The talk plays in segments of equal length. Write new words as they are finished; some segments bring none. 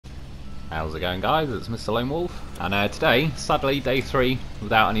How's it going, guys? It's Mr. Lo4f, and today, sadly, day 3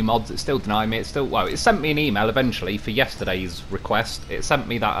 without any mods. It's still denying me. Well, it sent me an email eventually for yesterday's request. It sent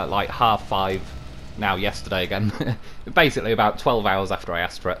me that at like 5:30 now yesterday again. Basically about 12 hours after I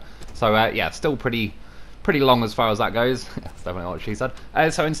asked for it. So yeah, still pretty long as far as that goes. That's definitely what she said.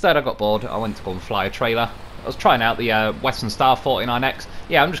 So instead I got bored. I went to go and fly a trailer. I was trying out the Western Star 49X.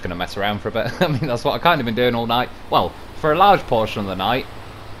 Yeah, I'm just going to mess around for a bit. I mean, that's what I've kind of been doing all night. Well, for a large portion of the night,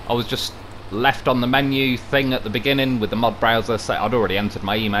 I was just left on the menu thing at the beginning with the mod browser. I'd already entered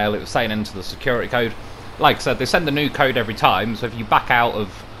my email. It was saying enter the security code. Like I said, they send a new code every time, so if you back out of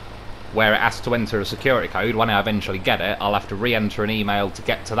where it asks to enter a security code, when I eventually get it, I'll have to re-enter an email to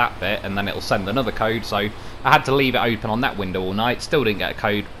get to that bit, and then it'll send another code. So I had to leave it open on that window all night. Still didn't get a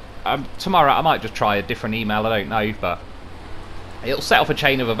code. Tomorrow I might just try a different email, I don't know, but it'll set off a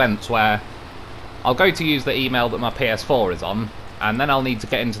chain of events where I'll go to use the email that my PS4 is on, and then I'll need to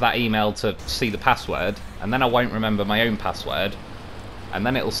get into that email to see the password, and then I won't remember my own password, and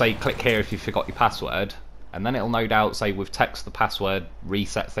then it'll say click here if you forgot your password, and then it'll no doubt say with text the password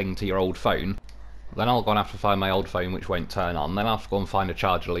reset thing to your old phone. Then I'll go and have to find my old phone, which won't turn on. Then I'll have to go and find a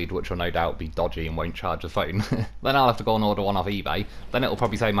charger lead, which will no doubt be dodgy and won't charge the phone. Then I'll have to go and order one off eBay. Then it'll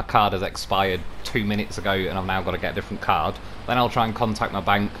probably say my card has expired 2 minutes ago and I've now got to get a different card. Then I'll try and contact my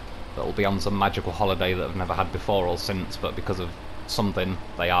bank that'll be on some magical holiday that I've never had before or since, but because of something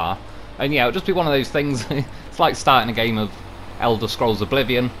they are. And yeah, it'll just be one of those things. It's like starting a game of Elder Scrolls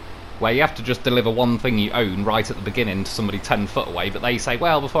Oblivion, where you have to just deliver one thing you own right at the beginning to somebody 10 foot away, but they say,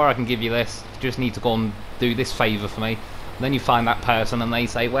 well, before I can give you this, you just need to go and do this favour for me. And then you find that person and they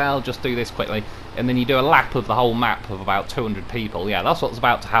say, well, just do this quickly. And then you do a lap of the whole map of about 200 people. Yeah, that's what's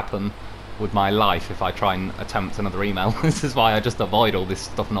about to happen with my life if I try and attempt another email. This is why I just avoid all this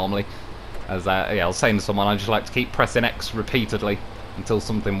stuff normally. As yeah, I was saying to someone, I just like to keep pressing X repeatedly until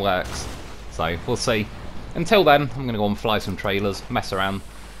something works. So, we'll see. Until then, I'm going to go and fly some trailers, mess around,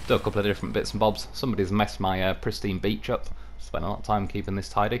 do a couple of different bits and bobs. Somebody's messed my pristine beach up. Spent a lot of time keeping this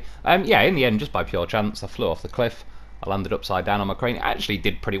tidy. Yeah, in the end, just by pure chance, I flew off the cliff. I landed upside down on my crane. I actually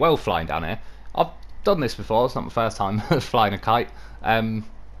did pretty well flying down here. I've done this before. It's not my first time flying a kite.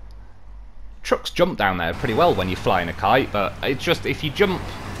 Trucks jump down there pretty well when you're flying a kite, but it's just if you jump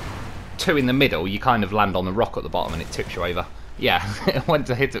two in the middle, you kind of land on the rock at the bottom and it tips you over. Yeah, I went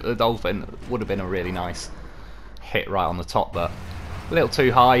to hit it with the dolphin. It would have been a really nice hit right on the top, but a little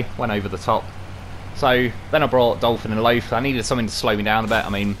too high, went over the top. So then I brought Dolphin and Lo4f. I needed something to slow me down a bit. I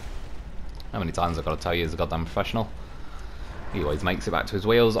mean, how many times I've got to tell you he's a goddamn professional. He always makes it back to his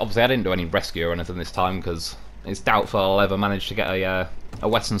wheels. Obviously I didn't do any rescue or anything this time because it's doubtful I'll ever manage to get a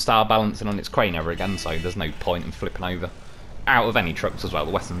Western Star balancing on its crane ever again, so there's no point in flipping over. Out of any trucks as well,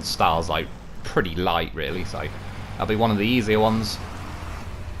 the Western Star's like pretty light really, so that'll be one of the easier ones.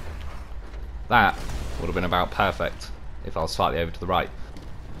 That would have been about perfect if I was slightly over to the right.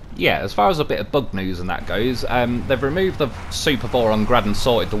 Yeah, as far as a bit of bug news and that goes, they've removed the super bore on Grad and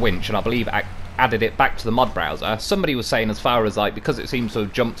sorted the winch, and I believe added it back to the mod browser. Somebody was saying as far as like, because it seems to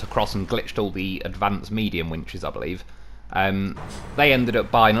have jumped across and glitched all the advanced medium winches, I believe, they ended up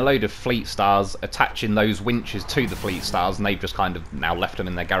buying a load of Fleet Stars, attaching those winches to the Fleet Stars, and they've just kind of now left them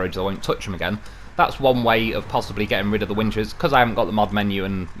in their garage. They won't touch them again. That's one way of possibly getting rid of the winches. Because I haven't got the mod menu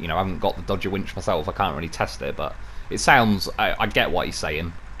and, you know, I haven't got the dodgy winch myself, I can't really test it, but it sounds, I get what he's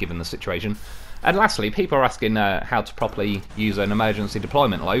saying, given the situation. And lastly, people are asking how to properly use an emergency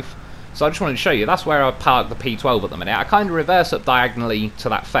deployment Lo4f. So I just wanted to show you, that's where I parked the P12 at the minute. I kind of reverse up diagonally to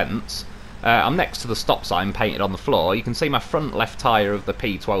that fence. I'm next to the stop sign painted on the floor. You can see my front left tyre of the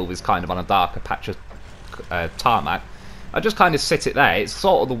P12 is kind of on a darker patch of tarmac. I just kind of sit it there. It's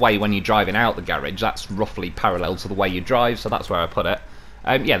sort of the way when you're driving out the garage. That's roughly parallel to the way you drive, so that's where I put it.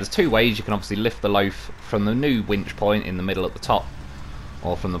 Yeah, there's two ways. You can obviously lift the Lo4f from the new winch point in the middle at the top,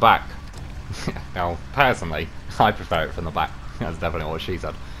 or from the back. Now, personally, I prefer it from the back. That's definitely what she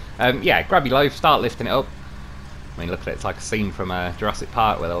said. Yeah, grab your Lo4f, start lifting it up. I mean, look at it, it's like a scene from Jurassic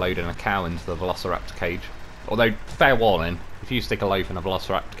Park where they're loading a cow into the Velociraptor cage. Although, fair warning, if you stick a Lo4f in a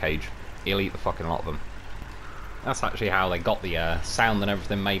Velociraptor cage, he'll eat the fucking lot of them. That's actually how they got the sound and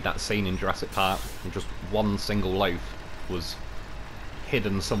everything made that scene in Jurassic Park. And just one single Lo4f was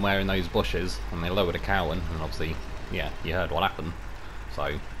hidden somewhere in those bushes, and they lowered a cow in, and obviously, yeah, you heard what happened.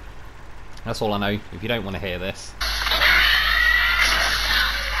 So, that's all I know. If you don't want to hear this,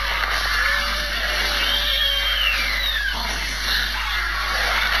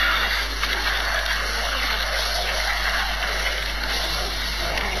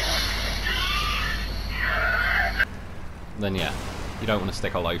 then yeah, you don't want to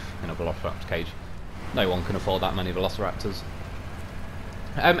stick a Lo4f in a Velociraptor cage. No one can afford that many Velociraptors.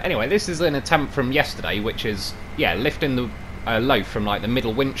 Anyway, this is an attempt from yesterday, which is, yeah, lifting the loaf from like the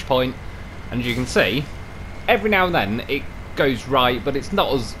middle winch point, and as you can see, every now and then it goes right, but it's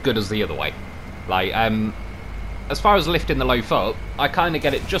not as good as the other way. Like, as far as lifting the loaf up, I kind of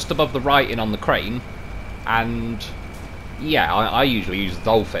get it just above the writing on the crane, and yeah, I usually use the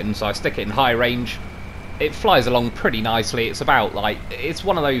Dolphin, so I stick it in high range. It flies along pretty nicely. It's about like, it's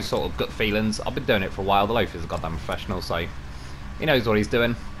one of those sort of gut feelings. I've been doing it for a while. The Lo4f is a goddamn professional, so he knows what he's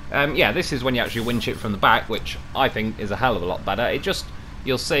doing. Yeah, this is when you actually winch it from the back, which I think is a hell of a lot better. It just,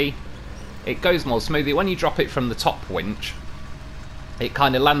 you'll see, it goes more smoothly. When you drop it from the top winch, it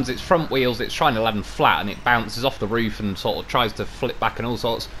kind of lands its front wheels, it's trying to land flat, and it bounces off the roof and sort of tries to flip back and all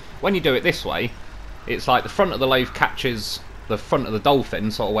sorts. When you do it this way, it's like the front of the Lo4f catches the front of the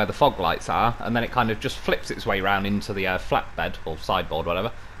Dolphin, sort of where the fog lights are, and then it kind of just flips its way around into the flatbed, or sideboard,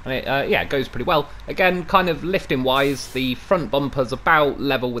 whatever. And it, yeah, it goes pretty well. Again, kind of lifting wise, the front bumper's about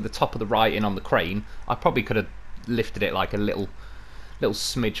level with the top of the writing on the crane. I probably could have lifted it like a little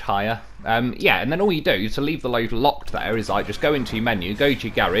smidge higher. Yeah, and then all you do to leave the Lo4f locked there is like just go into your menu, go to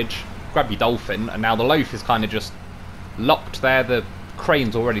your garage, grab your Dolphin, and now the Lo4f is kind of just locked there. The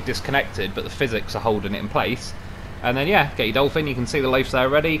crane's already disconnected, but the physics are holding it in place. And then yeah, get your Dolphin, you can see the Lo4f's there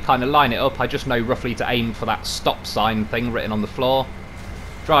already, kind of line it up. I just know roughly to aim for that stop sign thing written on the floor.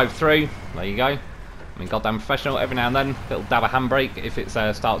 Drive through, there you go. I mean, goddamn professional. Every now and then, little dab of handbrake if it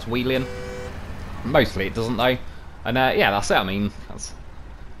starts wheeling. Mostly it doesn't though. And yeah, that's it. I mean, that's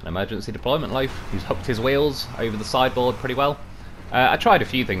an emergency deployment Lo4f. He's hooked his wheels over the sideboard pretty well. I tried a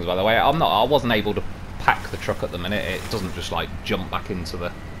few things, by the way. I wasn't able to pack the truck at the minute. It doesn't just like jump back into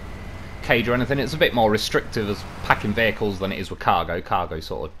the cage or anything. It's a bit more restrictive as packing vehicles than it is with cargo. Cargo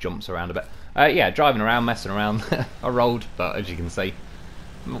sort of jumps around a bit. Yeah, driving around, messing around. I rolled, but as you can see,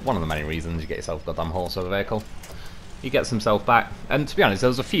 one of the many reasons you get yourself a goddamn horse of a vehicle. He gets himself back, and to be honest, there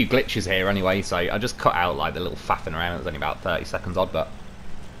was a few glitches here anyway, so I just cut out like the little faffing around. It was only about 30 seconds odd, but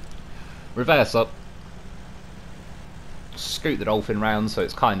reverse up, scoot the Dolphin round so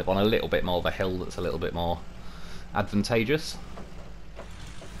it's kind of on a little bit more of a hill that's a little bit more advantageous.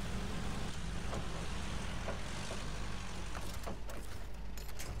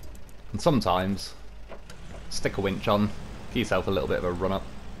 And sometimes stick a winch on, give yourself a little bit of a run up,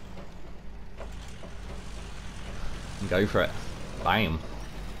 and go for it. Bam.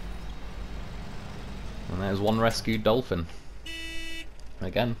 And there's one rescued Dolphin.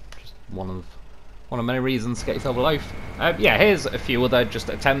 Again, just one of many reasons to get yourself a Lo4f. Yeah, here's a few other just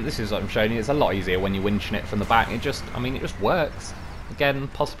attempts. This is what I'm showing you. It's a lot easier when you're winching it from the back. It just, I mean, it just works. Again,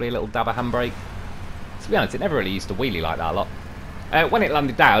 possibly a little dab of handbrake. To be honest, it never really used to wheelie like that a lot. When it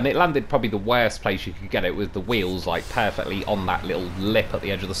landed down, it landed probably the worst place you could get it, with the wheels like perfectly on that little lip at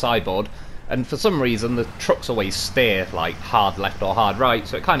the edge of the sideboard. And for some reason, the trucks always steer like hard left or hard right,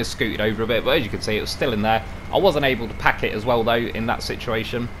 so it kind of scooted over a bit, but as you can see, it was still in there. I wasn't able to pack it as well, though, in that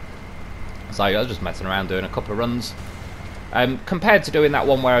situation. So I was just messing around doing a couple of runs. Compared to doing that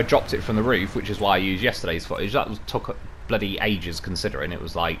one where I dropped it from the roof, which is why I used yesterday's footage, that took bloody ages considering. It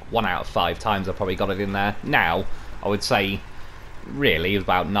was like 1 out of 5 times I probably got it in there. Now, I would say, really, it was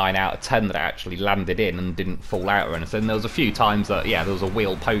about 9 out of 10 that I actually landed in and didn't fall out or anything. There was a few times that, yeah, there was a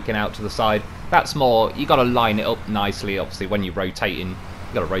wheel poking out to the side. That's more, you got to line it up nicely. Obviously, when you're rotating,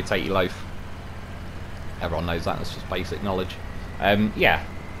 you got to rotate your Lo4f. Everyone knows that. That's just basic knowledge. Yeah,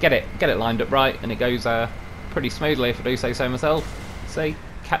 get it lined up right, and it goes pretty smoothly, if I do say so myself. See,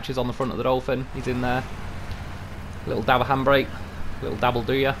 catches on the front of the Dolphin. He's in there. Little dab of handbrake, little dabble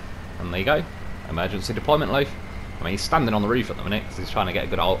do ya, and there you go. Emergency deployment Lo4f. I mean, he's standing on the roof at the minute because he's trying to get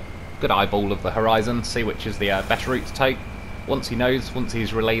a good eyeball of the horizon, see which is the best route to take. Once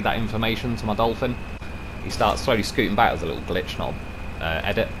he's relayed that information to my Dolphin, he starts slowly scooting back. As a little glitch, not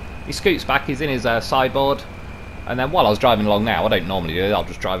edit. He scoots back, he's in his sideboard, and then while I was driving along now, I don't normally do it, I'll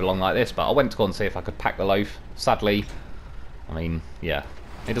just drive along like this, but I went to go and see if I could pack the Lo4f. Sadly, I mean, yeah,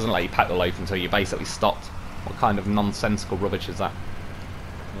 it doesn't let you pack the Lo4f until you basically stopped. What kind of nonsensical rubbish is that?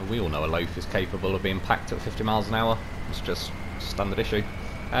 Well, we all know a Lo4f is capable of being packed at 50 miles an hour. It's just standard issue.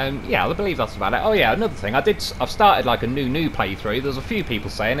 Yeah, I believe that's about it. Oh yeah, another thing, I've started like a new playthrough. There's a few people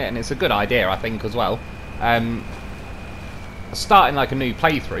saying it, and it's a good idea, I think, as well. Starting like a new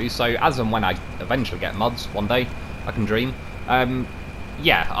playthrough, so as and when I eventually get mods one day, I can dream.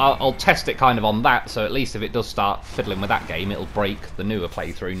 Yeah, I'll test it kind of on that, so at least if it does start fiddling with that game, it'll break the newer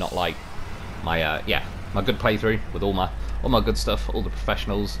playthrough, not like my yeah, my good playthrough with all my good stuff, all the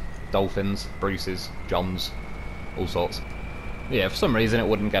professionals, Dolphins, Bruces, Johns, all sorts. Yeah, for some reason it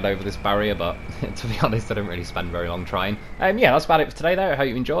wouldn't get over this barrier, but to be honest, I didn't really spend very long trying. Yeah, that's about it for today though. I hope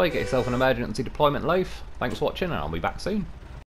you enjoy. Get yourself an emergency deployment Lo4f. Thanks for watching, and I'll be back soon.